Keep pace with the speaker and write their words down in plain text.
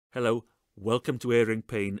Hello, welcome to Airing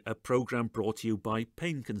Pain, a programme brought to you by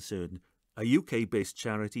Pain Concern, a UK-based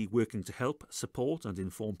charity working to help, support and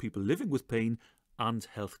inform people living with pain and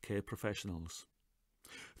healthcare professionals.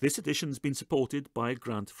 This edition has been supported by a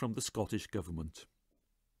grant from the Scottish Government.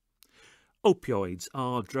 Opioids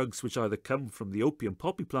are drugs which either come from the opium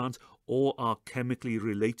poppy plant or are chemically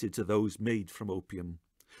related to those made from opium.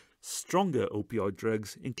 Stronger opioid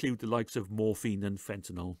drugs include the likes of morphine and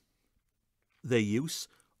fentanyl. Their use,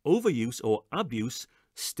 overuse or abuse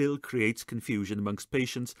still creates confusion amongst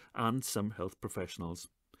patients and some health professionals.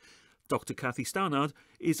 Dr Cathy Stannard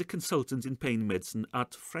is a consultant in pain medicine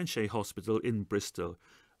at Frenchay Hospital in Bristol.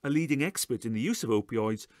 A leading expert in the use of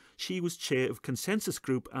opioids, she was chair of Consensus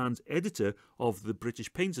Group and editor of the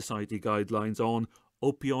British Pain Society guidelines on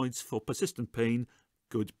opioids for persistent pain,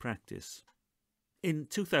 good practice. In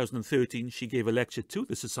 2013, she gave a lecture to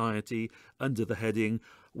the Society under the heading,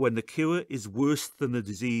 "When the Cure is Worse than the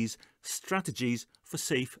Disease, Strategies for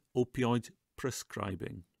Safe Opioid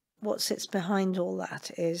Prescribing." What sits behind all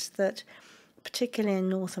that is that, particularly in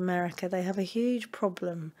North America, they have a huge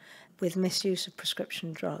problem with misuse of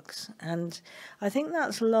prescription drugs. And I think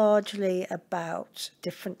that's largely about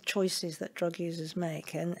different choices that drug users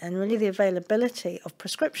make. And really the availability of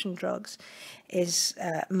prescription drugs is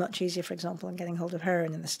much easier, for example, than getting hold of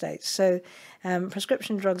heroin in the States. So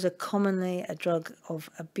prescription drugs are commonly a drug of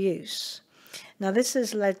abuse. Now, this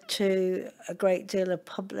has led to a great deal of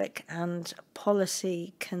public and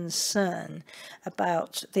policy concern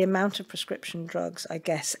about the amount of prescription drugs, I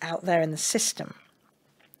guess, out there in the system.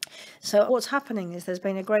 So what's happening is there's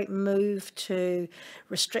been a great move to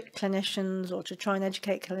restrict clinicians or to try and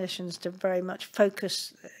educate clinicians to very much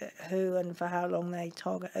focus who and for how long they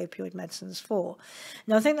target opioid medicines for.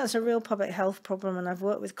 Now, I think that's a real public health problem, and I've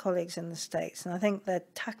worked with colleagues in the States, and I think they're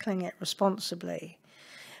tackling it responsibly.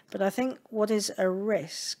 But I think what is a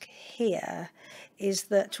risk here is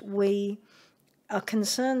that we are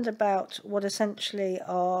concerned about what essentially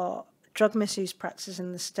are drug misuse practices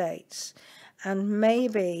in the States, and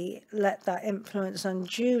maybe let that influence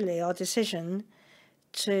unduly our decision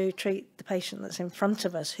to treat the patient that's in front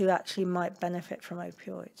of us who actually might benefit from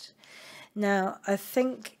opioids. Now, I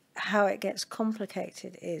think how it gets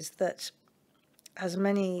complicated is that, as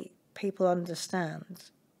many people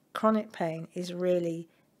understand, chronic pain is really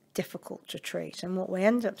difficult to treat, and what we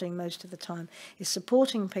end up doing most of the time is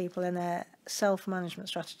supporting people in their self-management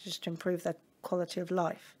strategies to improve their quality of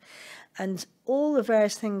life. And all the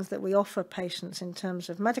various things that we offer patients in terms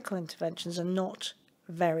of medical interventions are not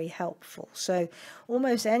very helpful. So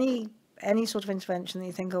almost any sort of intervention that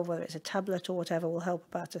you think of, whether it's a tablet or whatever, will help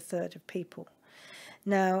about a third of people.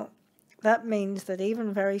 Now, that means that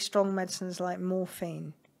even very strong medicines like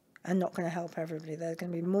morphine are not going to help everybody. There are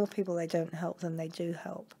going to be more people they don't help than they do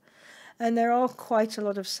help. And there are quite a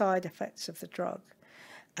lot of side effects of the drug.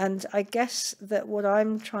 And I guess that what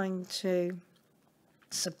I'm trying to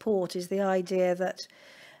support is the idea that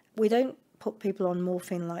we don't put people on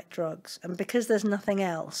morphine-like drugs, and because there's nothing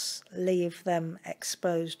else, leave them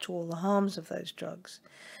exposed to all the harms of those drugs,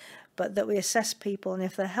 but that we assess people, and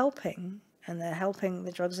if they're helping, and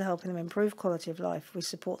the drugs are helping them improve quality of life, we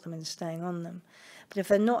support them in staying on them. But if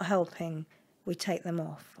they're not helping, we take them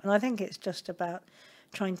off. And I think it's just about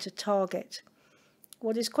trying to target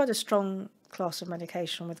what is quite a strong class of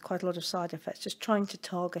medication with quite a lot of side effects, just trying to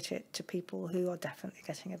target it to people who are definitely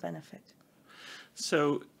getting a benefit.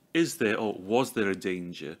 So is there, or was there, a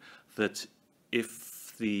danger that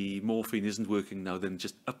if the morphine isn't working now, then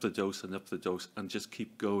just up the dose and just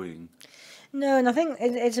keep going? No, and I think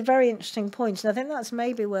it's a very interesting point, and I think that's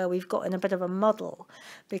maybe where we've got in a bit of a muddle,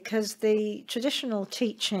 because the traditional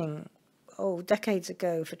teaching decades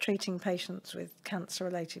ago for treating patients with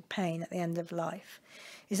cancer-related pain at the end of life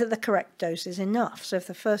is that the correct dose is enough. So if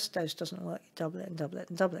the first dose doesn't work, you double it and double it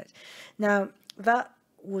and double it. Now, that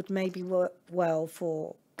would maybe work well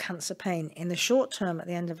for cancer pain in the short term at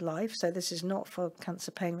the end of life. So this is not for cancer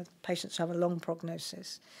pain with patients who have a long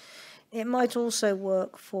prognosis. It might also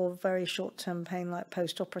work for very short-term pain like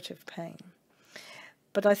post-operative pain.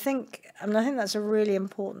 But I think that's a really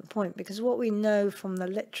important point, because what we know from the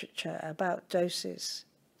literature about doses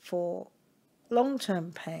for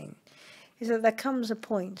long-term pain is that there comes a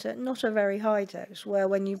point at not a very high dose where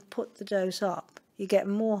when you put the dose up, you get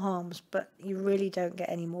more harms, but you really don't get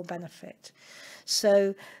any more benefit.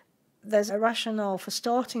 So there's a rationale for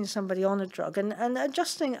starting somebody on a drug and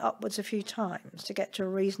adjusting it upwards a few times to get to a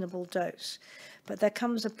reasonable dose. But there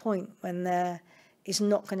comes a point when there is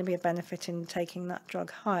not going to be a benefit in taking that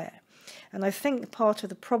drug higher. And I think part of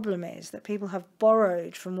the problem is that people have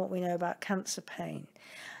borrowed from what we know about cancer pain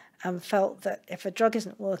and felt that if a drug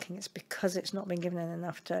isn't working, it's because it's not been given in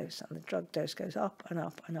enough dose, and the drug dose goes up and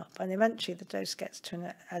up and up, and eventually the dose gets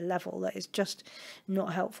to a level that is just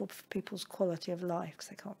not helpful for people's quality of life, because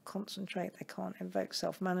they can't concentrate, they can't invoke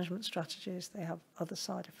self-management strategies, they have other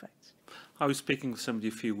side effects. I was speaking with somebody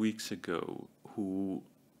a few weeks ago who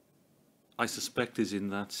I suspect is in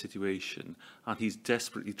that situation, and he's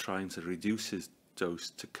desperately trying to reduce his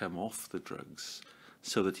dose to come off the drugs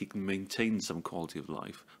so that he can maintain some quality of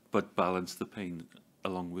life but balance the pain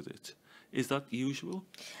along with it. Is that usual?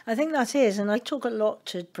 I think that is, and I talk a lot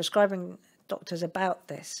to prescribing doctors about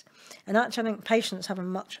this. And actually, I think patients have a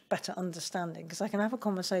much better understanding, because I can have a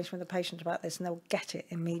conversation with a patient about this and they'll get it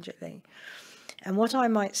immediately. And what I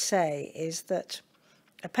might say is that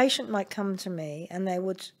a patient might come to me and they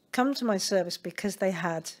would come to my service because they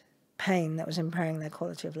had pain that was impairing their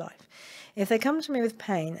quality of life. If they come to me with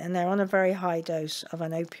pain and they're on a very high dose of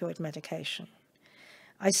an opioid medication,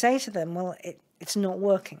 I say to them, well, it's not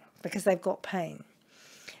working because they've got pain.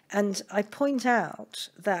 And I point out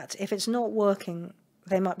that if it's not working,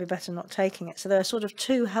 they might be better not taking it. So there are sort of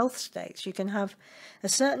two health states. You can have a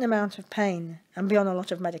certain amount of pain and be on a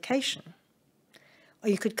lot of medication, or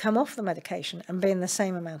you could come off the medication and be in the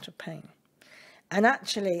same amount of pain. And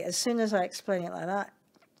actually, as soon as I explain it like that,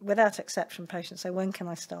 without exception, patients say, when can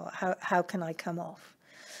I start? How can I come off?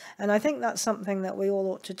 And I think that's something that we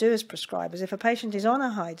all ought to do as prescribers. If a patient is on a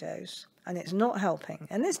high dose and it's not helping,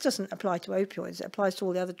 and this doesn't apply to opioids, it applies to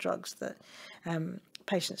all the other drugs that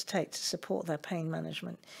patients take to support their pain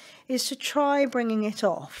management, is to try bringing it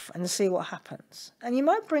off and see what happens. And you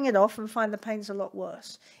might bring it off and find the pain's a lot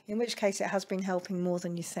worse, in which case it has been helping more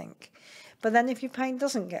than you think. But then if your pain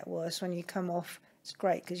doesn't get worse when you come off, it's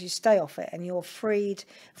great, because you stay off it and you're freed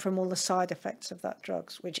from all the side effects of that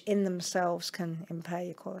drugs, which in themselves can impair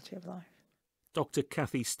your quality of life. Dr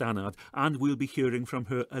Cathy Stannard, and we'll be hearing from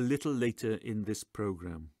her a little later in this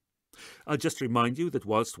programme. I'll just remind you that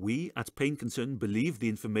whilst we at Pain Concern believe the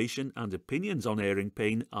information and opinions on airing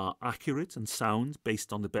pain are accurate and sound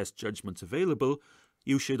based on the best judgment available,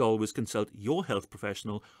 you should always consult your health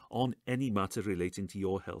professional on any matter relating to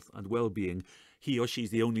your health and well-being. He or she is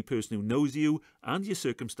the only person who knows you and your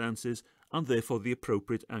circumstances, and therefore the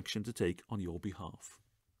appropriate action to take on your behalf.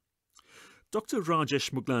 Dr Rajesh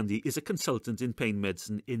Munglani is a consultant in pain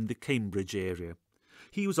medicine in the Cambridge area.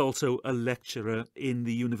 He was also a lecturer in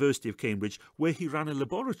the University of Cambridge, where he ran a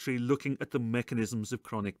laboratory looking at the mechanisms of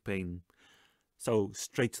chronic pain. So,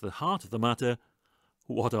 straight to the heart of the matter,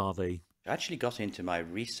 what are they? I actually got into my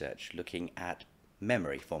research looking at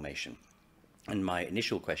memory formation. And my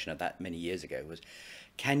initial question of that many years ago was,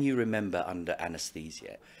 can you remember under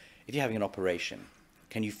anesthesia? If you're having an operation,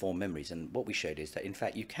 can you form memories? And what we showed is that, in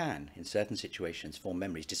fact, you can, in certain situations, form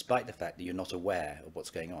memories, despite the fact that you're not aware of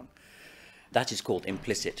what's going on. That is called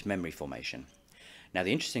implicit memory formation. Now,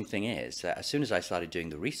 the interesting thing is that as soon as I started doing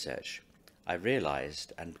the research, I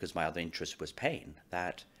realized, and because my other interest was pain,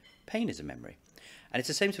 that pain is a memory. And it's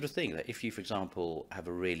the same sort of thing that if you, for example, have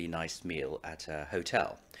a really nice meal at a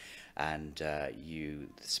hotel and the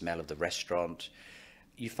smell of the restaurant,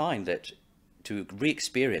 you find that to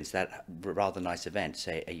re-experience that rather nice event,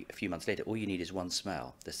 say a few months later, all you need is one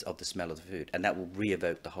smell of the smell of the food, and that will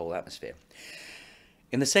re-evoke the whole atmosphere.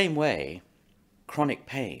 In the same way, chronic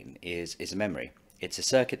pain is a memory. It's a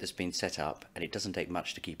circuit that's been set up, and it doesn't take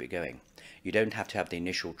much to keep it going. You don't have to have the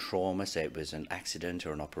initial trauma, say it was an accident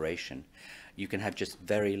or an operation. You can have just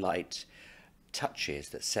very light touches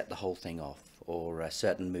that set the whole thing off, or a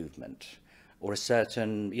certain movement, or a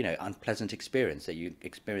certain, unpleasant experience that you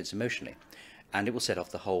experience emotionally, and it will set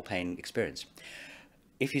off the whole pain experience.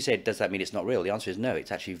 If you say, does that mean it's not real? The answer is no,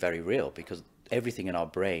 it's actually very real, because everything in our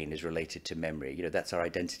brain is related to memory. That's our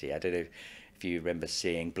identity. I don't know if you remember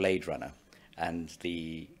seeing Blade Runner, and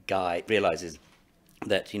the guy realizes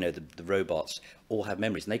that the robots all have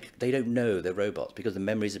memories, and they don't know they're robots because the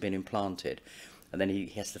memories have been implanted. And then he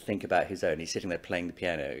has to think about his own. He's sitting there playing the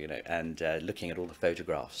piano, and looking at all the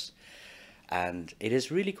photographs. And it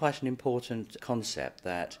is really quite an important concept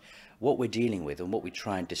that what we're dealing with and what we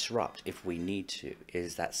try and disrupt, if we need to,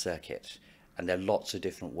 is that circuit. And there are lots of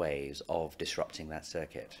different ways of disrupting that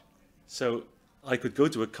circuit. So I could go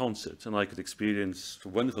to a concert and I could experience a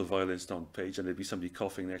wonderful violinist on stage, and there'd be somebody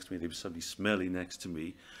coughing next to me, there'd be somebody smelly next to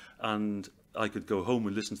me, and I could go home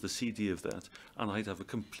and listen to the CD of that, and I'd have a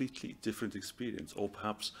completely different experience. Or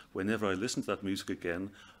perhaps whenever I listen to that music again,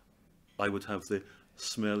 I would have the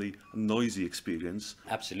smelly, noisy experience.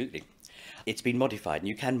 Absolutely. It's been modified, and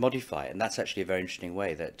you can modify it, and that's actually a very interesting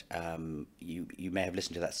way that you may have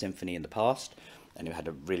listened to that symphony in the past, and you had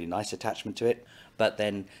a really nice attachment to it, but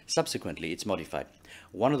then subsequently it's modified.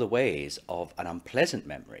 One of the ways of an unpleasant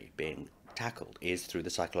memory being tackled is through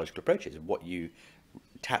the psychological approaches, what you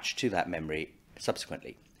attach to that memory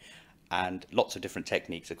subsequently. And lots of different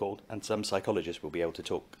techniques are called, and some psychologists will be able to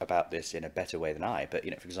talk about this in a better way than I. But,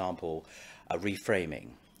 for example, a reframing,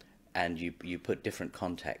 and you put different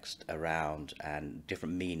context around and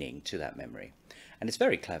different meaning to that memory. And it's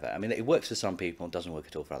very clever. I mean, it works for some people and doesn't work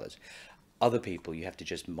at all for others. Other people, you have to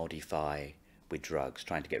just modify with drugs,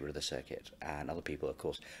 trying to get rid of the circuit. And other people, of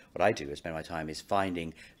course, what I do is spend my time is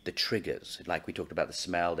finding the triggers. Like we talked about the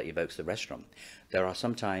smell that evokes the restaurant. There are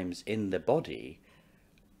sometimes in the body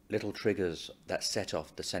little triggers that set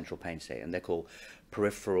off the central pain state, and they're called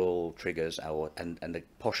peripheral triggers, and the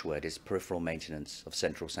posh word is peripheral maintenance of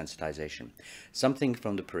central sensitization. Something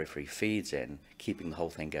from the periphery feeds in, keeping the whole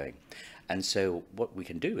thing going. And so what we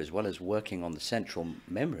can do, as well as working on the central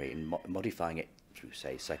memory and modifying it through,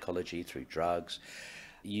 say, psychology, through drugs,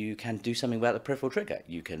 you can do something about the peripheral trigger.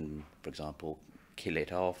 You can, for example, kill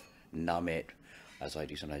it off, numb it, as I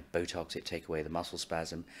do sometimes, Botox it, take away the muscle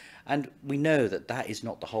spasm. And we know that that is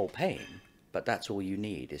not the whole pain, but that's all you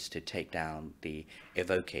need, is to take down the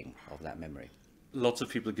evoking of that memory. Lots of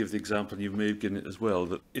people give the example, and you may have given it as well,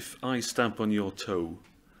 that if I stamp on your toe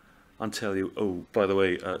and tell you, oh, by the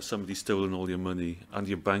way, somebody's stolen all your money and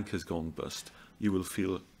your bank has gone bust, you will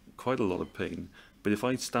feel quite a lot of pain. But if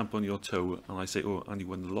I stamp on your toe and I say, oh, and you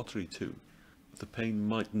won the lottery too, the pain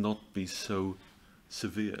might not be so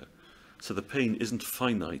severe. So the pain isn't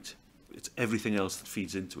finite, it's everything else that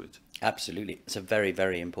feeds into it. Absolutely. It's a very,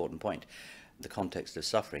 very important point. The context of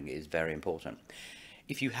suffering is very important.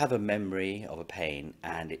 If you have a memory of a pain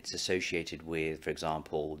and it's associated with, for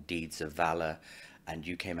example, deeds of valor, and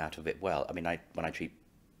you came out of it well, I mean, when I treat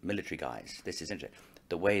military guys, this is interesting,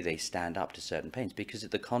 the way they stand up to certain pains, because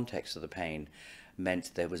the context of the pain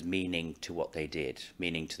meant there was meaning to what they did,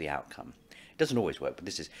 meaning to the outcome. It doesn't always work, but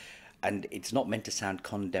this is... And it's not meant to sound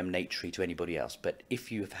condemnatory to anybody else, but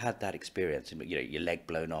if you've had that experience, your leg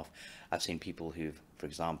blown off, I've seen people who've, for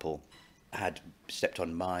example, had stepped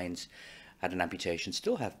on mines, had an amputation,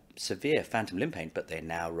 still have severe phantom limb pain, but they're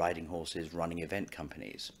now riding horses, running event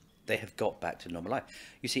companies. They have got back to normal life.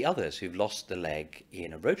 You see others who've lost the leg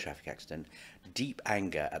in a road traffic accident, deep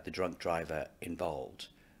anger at the drunk driver involved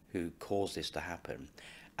who caused this to happen.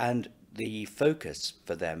 And the focus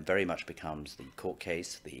for them very much becomes the court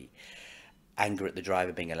case, the anger at the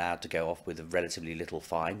driver being allowed to go off with a relatively little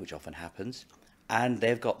fine, which often happens, and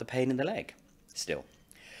they've got the pain in the leg still.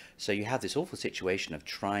 So you have this awful situation of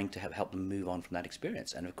trying to help them move on from that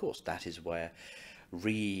experience. And of course, that is where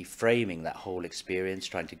reframing that whole experience,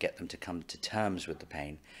 trying to get them to come to terms with the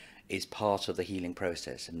pain, is part of the healing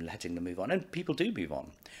process and letting them move on. And people do move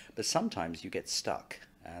on, but sometimes you get stuck.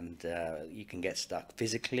 And you can get stuck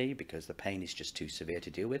physically because the pain is just too severe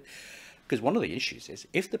to deal with. Because one of the issues is,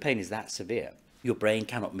 if the pain is that severe, your brain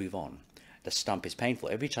cannot move on. The stump is painful.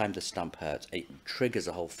 Every time the stump hurts, it triggers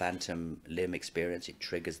a whole phantom limb experience. It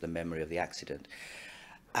triggers the memory of the accident.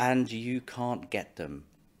 And you can't get them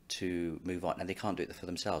to move on, and they can't do it for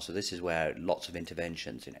themselves. So this is where lots of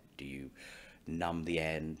interventions, do you numb the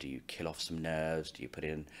end? Do you kill off some nerves? Do you put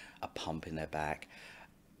in a pump in their back?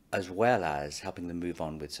 As well as helping them move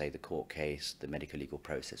on with, say, the court case, the medical legal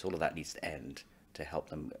process. All of that needs to end to help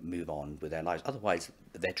them move on with their lives. Otherwise,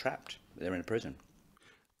 they're trapped. They're in a prison.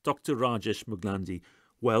 Dr Rajesh Munglani,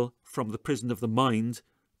 well, from the prison of the mind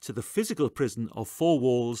to the physical prison of four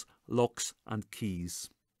walls, locks and keys.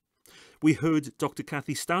 We heard Dr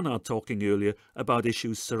Cathy Stannard talking earlier about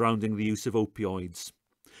issues surrounding the use of opioids.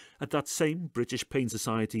 At that same British Pain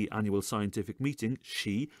Society annual scientific meeting,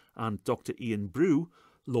 she and Dr Ian Brew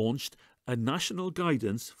launched a national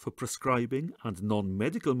guidance for prescribing and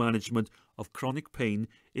non-medical management of chronic pain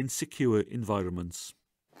in secure environments.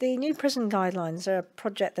 The new prison guidelines are a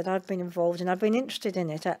project that I've been involved in. I've been interested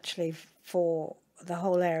in it actually for the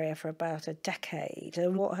whole area for about a decade.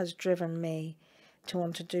 And what has driven me to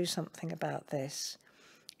want to do something about this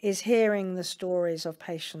is hearing the stories of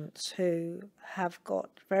patients who have got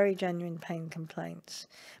very genuine pain complaints,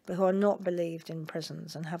 but who are not believed in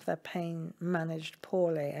prisons and have their pain managed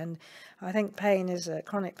poorly. And I think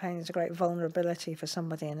chronic pain is a great vulnerability for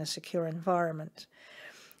somebody in a secure environment.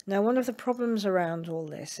 Now, one of the problems around all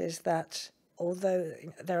this is that although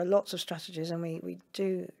there are lots of strategies, and we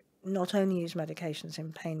do not only use medications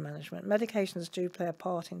in pain management. Medications do play a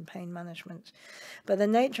part in pain management, but the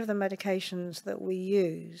nature of the medications that we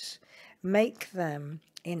use make them,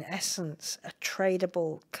 in essence, a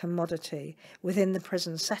tradable commodity within the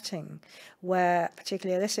prison setting, where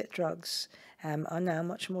particularly illicit drugs are now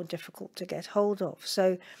much more difficult to get hold of.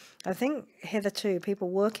 So I think hitherto people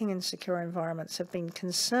working in secure environments have been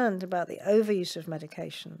concerned about the overuse of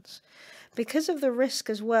medications because of the risk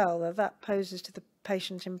as well that poses to the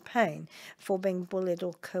patient in pain for being bullied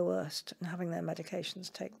or coerced and having their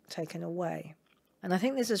medications taken away. And I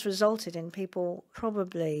think this has resulted in people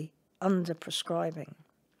probably under-prescribing.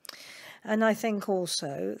 And I think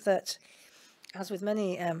also that, as with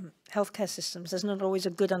many healthcare systems, there's not always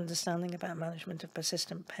a good understanding about management of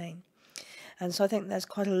persistent pain. And so I think there's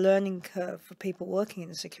quite a learning curve for people working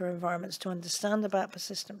in secure environments to understand about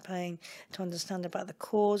persistent pain, to understand about the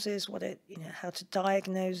causes, how to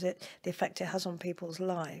diagnose it, the effect it has on people's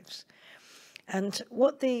lives. And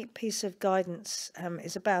what the piece of guidance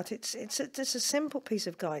is about, it's a simple piece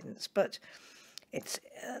of guidance, but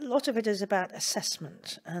a lot of it is about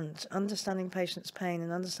assessment and understanding patients' pain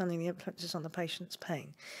and understanding the influences on the patient's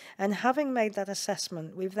pain. And having made that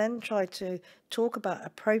assessment, we've then tried to talk about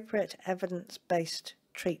appropriate evidence-based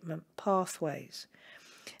treatment pathways.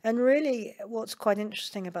 And really what's quite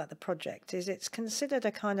interesting about the project is it's considered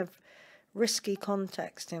a kind of risky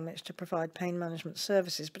context in which to provide pain management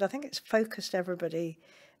services, but I think it's focused everybody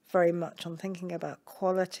very much on thinking about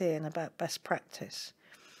quality and about best practice.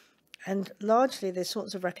 And largely the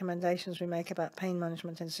sorts of recommendations we make about pain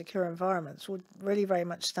management in secure environments would really very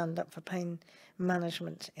much stand up for pain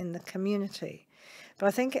management in the community. But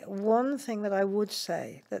I think one thing that I would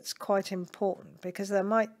say that's quite important, because there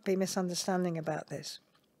might be misunderstanding about this,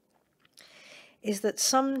 is that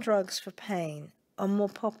some drugs for pain are more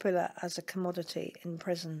popular as a commodity in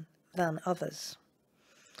prison than others.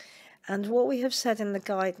 And what we have said in the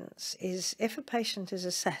guidance is if a patient is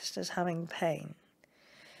assessed as having pain,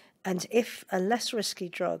 and if a less risky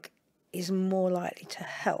drug is more likely to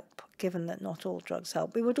help, given that not all drugs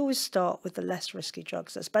help, we would always start with the less risky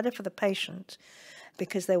drugs. That's better for the patient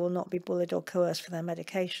because they will not be bullied or coerced for their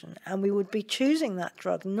medication. And we would be choosing that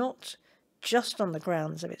drug not just on the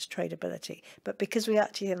grounds of its tradability, but because we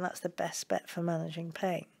actually think that's the best bet for managing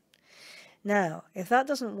pain. Now, if that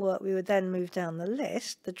doesn't work, we would then move down the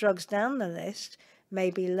list. The drugs down the list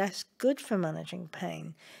may be less good for managing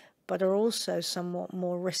pain, but are also somewhat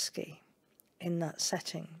more risky in that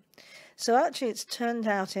setting. So actually it's turned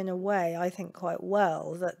out in a way, I think quite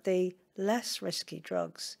well, that the less risky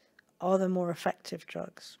drugs are the more effective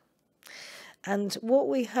drugs. And what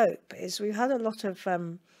we hope is we've had a lot of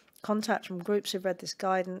contact from groups who've read this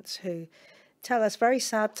guidance who tell us very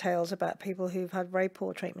sad tales about people who've had very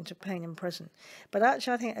poor treatment of pain in prison. But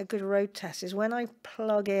actually I think a good road test is when I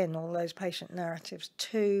plug in all those patient narratives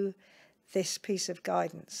to this piece of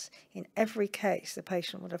guidance. In every case, the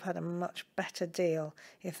patient would have had a much better deal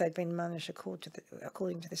if they'd been managed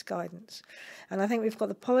according to this guidance. And I think we've got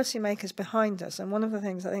the policymakers behind us, and one of the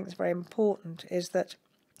things I think is very important is that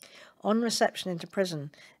on reception into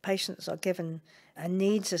prison, patients are given a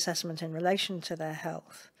needs assessment in relation to their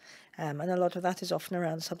health. And a lot of that is often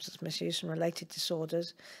around substance misuse and related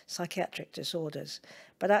disorders, psychiatric disorders.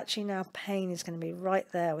 But actually now pain is going to be right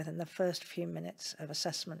there within the first few minutes of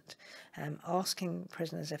assessment, asking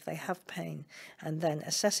prisoners if they have pain, and then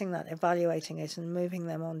assessing that, evaluating it, and moving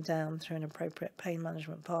them on down through an appropriate pain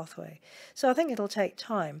management pathway. So I think it'll take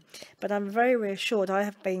time, but I'm very reassured. I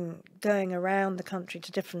have been going around the country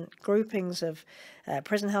to different groupings of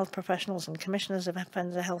prison health professionals and commissioners of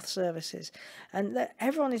offender health services, and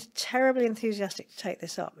everyone is terribly enthusiastic to take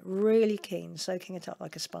this up, really keen, soaking it up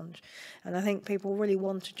like a sponge. And I think people really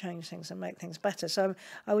want to change things and make things better. So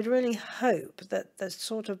I would really hope that the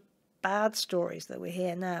sort of bad stories that we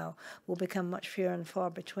hear now will become much fewer and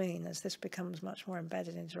far between as this becomes much more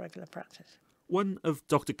embedded into regular practice. One of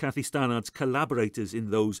Dr Cathy Stannard's collaborators in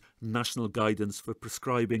those national guidance for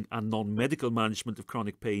prescribing and non-medical management of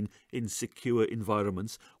chronic pain in secure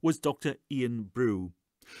environments was Dr Ian Brew.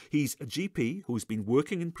 He's a GP who's been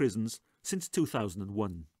working in prisons since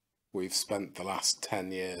 2001. We've spent the last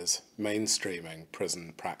 10 years mainstreaming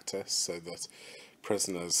prison practice so that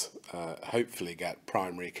prisoners hopefully get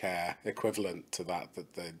primary care equivalent to that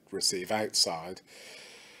they receive outside,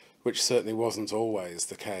 which certainly wasn't always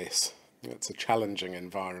the case. It's a challenging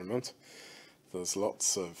environment. There's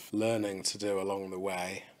lots of learning to do along the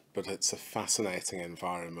way, but it's a fascinating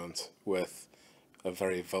environment with a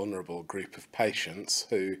very vulnerable group of patients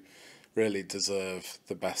who really deserve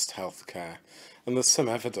the best health care. And there's some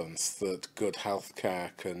evidence that good health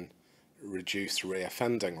care can reduce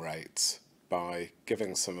reoffending rates by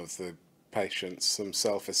giving some of the patients some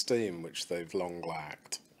self-esteem, which they've long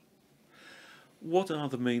lacked. What are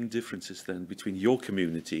the main differences then between your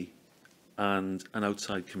community and an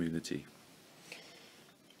outside community?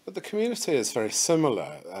 But the community is very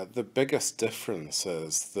similar. The biggest difference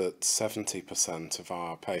is that 70% of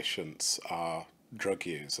our patients are drug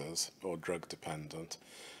users or drug dependent,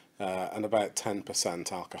 and about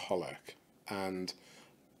 10% alcoholic, and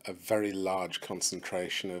a very large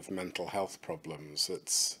concentration of mental health problems.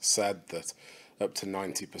 It's said that up to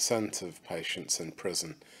 90% of patients in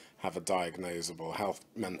prison have a diagnosable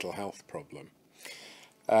mental health problem.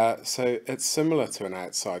 So it's similar to an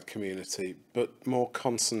outside community, but more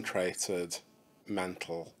concentrated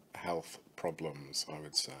mental health problems, I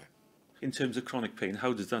would say. In terms of chronic pain,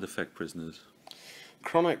 how does that affect prisoners?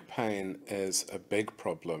 Chronic pain is a big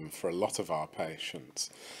problem for a lot of our patients.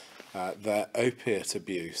 Their opiate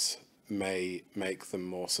abuse may make them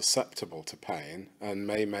more susceptible to pain and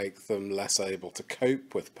may make them less able to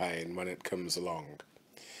cope with pain when it comes along.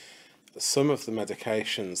 Some of the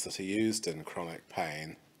medications that are used in chronic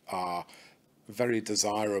pain are very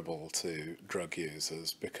desirable to drug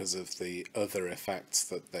users because of the other effects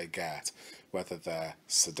that they get, whether they're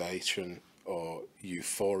sedation or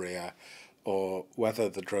euphoria, or whether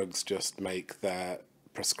the drugs just make their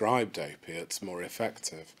prescribed opiates more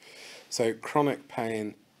effective. So chronic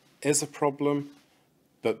pain is a problem,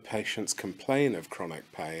 but patients complain of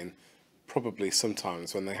chronic pain probably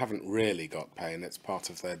sometimes when they haven't really got pain. It's part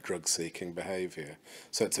of their drug-seeking behaviour.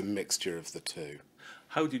 So it's a mixture of the two.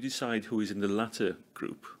 How do you decide who is in the latter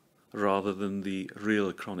group rather than the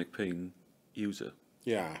real chronic pain user?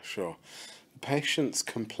 Yeah, sure. Patients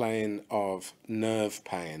complain of nerve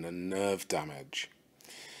pain and nerve damage.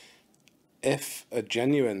 If a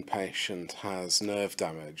genuine patient has nerve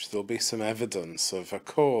damage, there'll be some evidence of a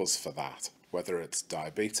cause for that, whether it's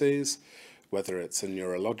diabetes, whether it's a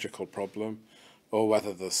neurological problem, or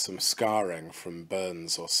whether there's some scarring from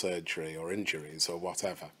burns or surgery or injuries or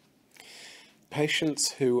whatever.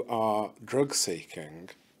 Patients who are drug-seeking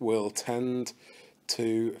will tend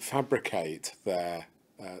to fabricate their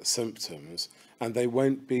symptoms, and they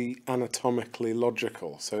won't be anatomically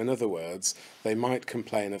logical. So in other words, they might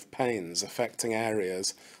complain of pains affecting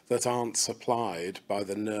areas that aren't supplied by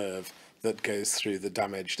the nerve that goes through the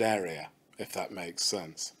damaged area, if that makes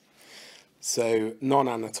sense. So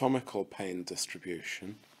non-anatomical pain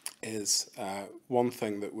distribution is one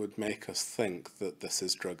thing that would make us think that this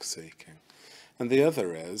is drug seeking. And the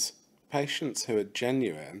other is patients who are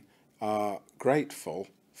genuine are grateful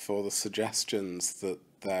for the suggestions that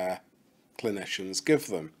their clinicians give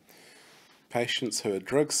them. Patients who are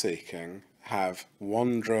drug seeking have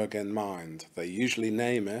one drug in mind. They usually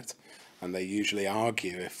name it, and they usually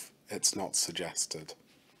argue if it's not suggested.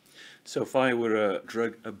 So if I were a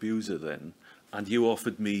drug abuser then, and you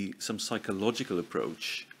offered me some psychological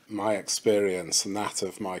approach... My experience and that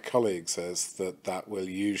of my colleagues is that that will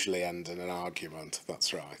usually end in an argument.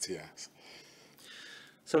 That's right, yes.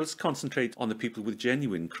 So let's concentrate on the people with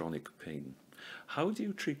genuine chronic pain. How do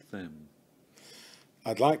you treat them?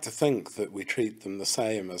 I'd like to think that we treat them the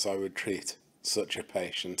same as I would treat such a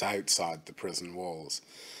patient outside the prison walls.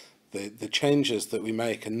 The changes that we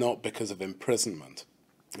make are not because of imprisonment.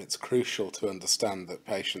 It's crucial to understand that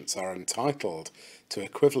patients are entitled to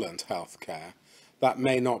equivalent health care. That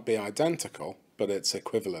may not be identical, but it's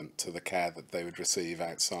equivalent to the care that they would receive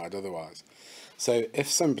outside otherwise. So if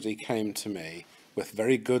somebody came to me with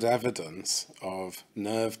very good evidence of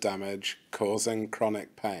nerve damage causing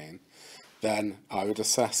chronic pain, then I would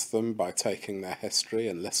assess them by taking their history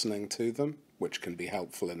and listening to them, which can be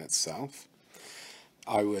helpful in itself.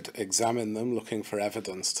 I would examine them looking for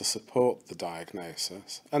evidence to support the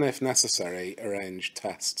diagnosis, and if necessary, arrange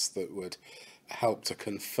tests that would help to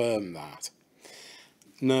confirm that.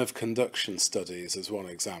 Nerve conduction studies is one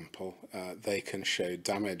example. They can show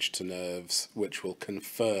damage to nerves which will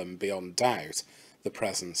confirm beyond doubt the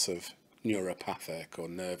presence of neuropathic or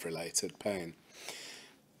nerve-related pain.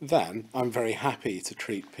 Then I'm very happy to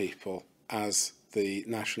treat people as the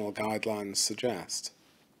national guidelines suggest.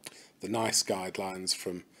 The NICE guidelines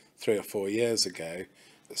from 3 or 4 years ago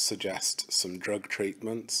suggest some drug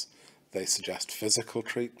treatments, they suggest physical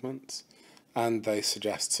treatments, and they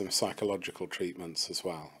suggest some psychological treatments as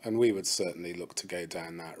well. And we would certainly look to go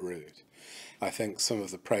down that route. I think some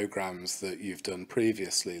of the programs that you've done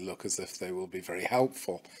previously look as if they will be very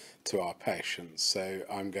helpful to our patients. So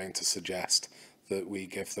I'm going to suggest that we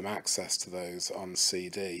give them access to those on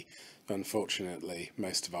CD. Unfortunately,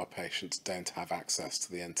 most of our patients don't have access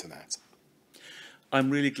to the internet. I'm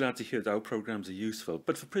really glad to hear that our programs are useful,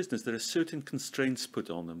 but for prisoners there are certain constraints put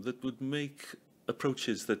on them that would make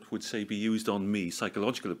approaches that would, say, be used on me,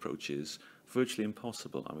 psychological approaches, virtually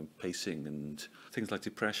impossible. I mean, pacing and things like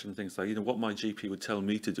depression, things like, what my GP would tell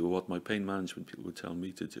me to do, or what my pain management people would tell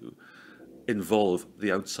me to do, involve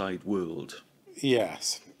the outside world.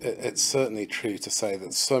 Yes, It's certainly true to say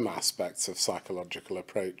that some aspects of psychological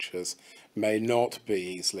approaches may not be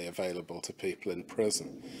easily available to people in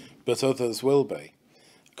prison, but others will be.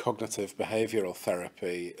 Cognitive behavioural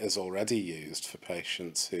therapy is already used for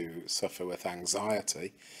patients who suffer with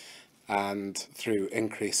anxiety, and through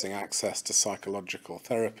increasing access to psychological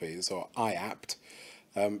therapies, or IAPT,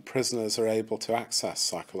 prisoners are able to access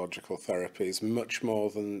psychological therapies much more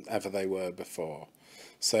than ever they were before.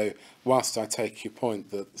 So whilst I take your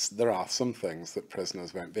point that there are some things that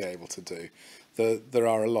prisoners won't be able to do, there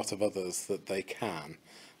are a lot of others that they can,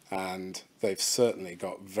 and they've certainly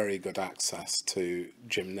got very good access to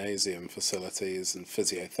gymnasium facilities and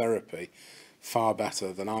physiotherapy, far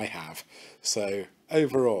better than I have. So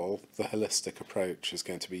overall, the holistic approach is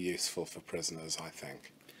going to be useful for prisoners, I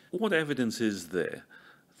think. What evidence is there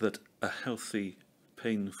that a healthy,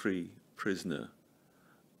 pain-free prisoner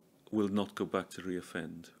will not go back to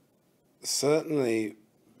reoffend? Certainly,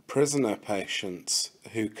 prisoner patients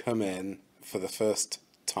who come in for the first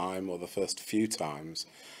time or the first few times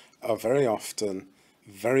are very often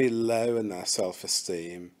very low in their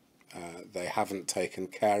self-esteem. They haven't taken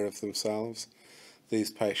care of themselves.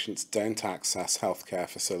 These patients don't access healthcare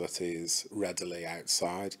facilities readily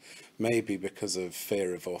outside, maybe because of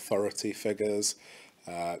fear of authority figures,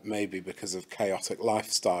 maybe because of chaotic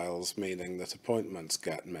lifestyles, meaning that appointments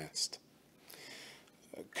get missed.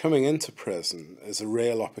 Coming into prison is a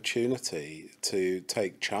real opportunity to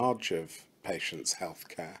take charge of patients'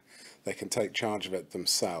 healthcare. They can take charge of it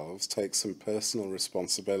themselves, take some personal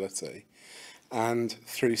responsibility, and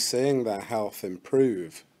through seeing their health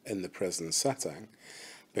improve in the prison setting,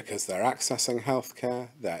 because they're accessing healthcare,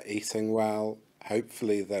 they're eating well,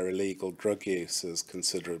 hopefully their illegal drug use is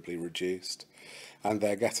considerably reduced, and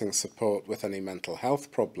they're getting support with any mental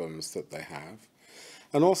health problems that they have.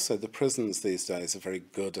 And also the prisons these days are very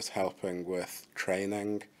good at helping with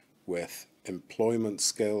training, with employment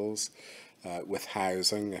skills, with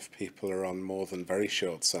housing if people are on more than very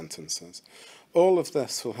short sentences. All of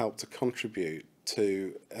this will help to contribute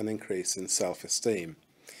to an increase in self-esteem.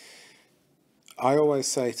 I always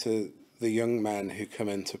say to the young men who come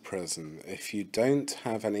into prison, if you don't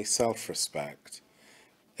have any self-respect,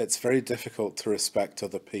 it's very difficult to respect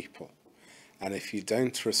other people. And if you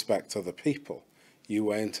don't respect other people, you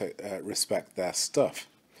won't respect their stuff.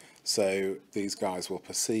 So these guys will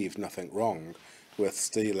perceive nothing wrong with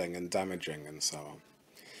stealing and damaging and so on.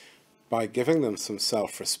 By giving them some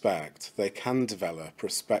self-respect, they can develop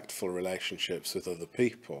respectful relationships with other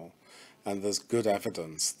people, and there's good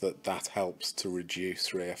evidence that that helps to reduce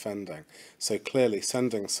reoffending. So clearly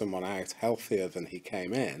sending someone out healthier than he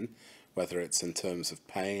came in, whether it's in terms of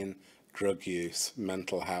pain, drug use,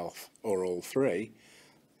 mental health, or all three,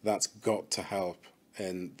 that's got to help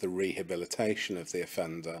in the rehabilitation of the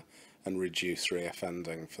offender and reduce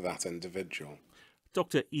reoffending for that individual.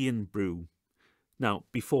 Dr. Ian Brew. Now,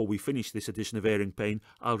 before we finish this edition of Airing Pain,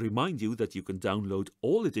 I'll remind you that you can download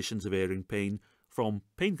all editions of Airing Pain from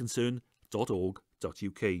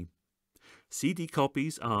painconcern.org.uk. CD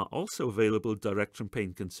copies are also available direct from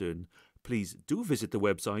Pain Concern. Please do visit the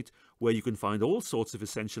website, where you can find all sorts of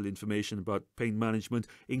essential information about pain management,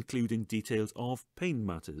 including details of Pain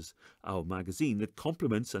Matters, our magazine that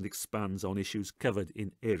complements and expands on issues covered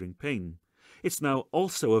in Airing Pain. It's now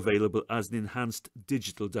also available as an enhanced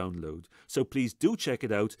digital download, so please do check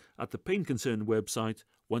it out at the Pain Concern website.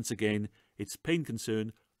 Once again, it's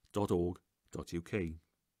painconcern.org.uk.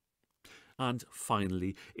 And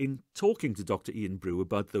finally, in talking to Dr. Ian Brew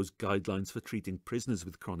about those guidelines for treating prisoners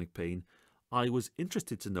with chronic pain, I was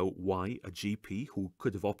interested to know why a GP who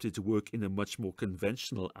could have opted to work in a much more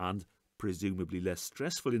conventional and presumably less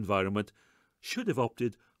stressful environment should have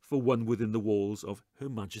opted for one within the walls of Her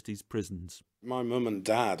Majesty's prisons. My mum and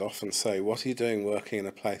dad often say, "What are you doing working in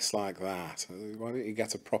a place like that? Why don't you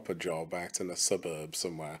get a proper job out in a suburb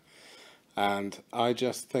somewhere?" And I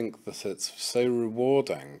just think that it's so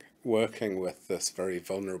rewarding working with this very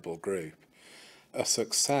vulnerable group. A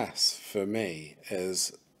success for me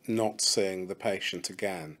is not seeing the patient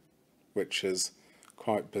again, which is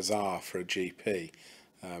quite bizarre for a GP.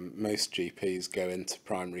 Most GPs go into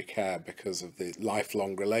primary care because of the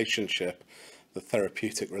lifelong relationship, the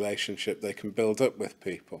therapeutic relationship they can build up with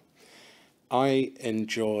people. I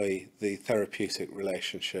enjoy the therapeutic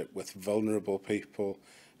relationship with vulnerable people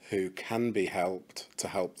who can be helped to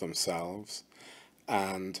help themselves.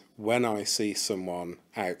 And when I see someone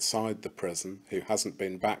outside the prison who hasn't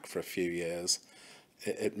been back for a few years,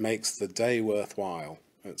 it makes the day worthwhile.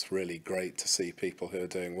 It's really great to see people who are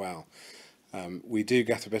doing well. We do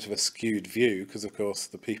get a bit of a skewed view because, of course,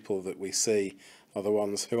 the people that we see are the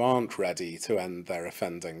ones who aren't ready to end their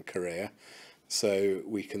offending career. So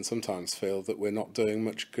we can sometimes feel that we're not doing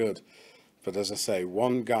much good. But as I say,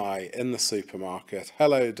 one guy in the supermarket,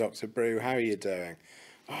 "Hello, Dr. Brew, how are you doing?"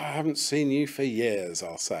 "Oh, I haven't seen you for years,"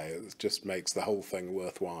 I'll say. It just makes the whole thing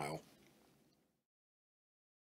worthwhile.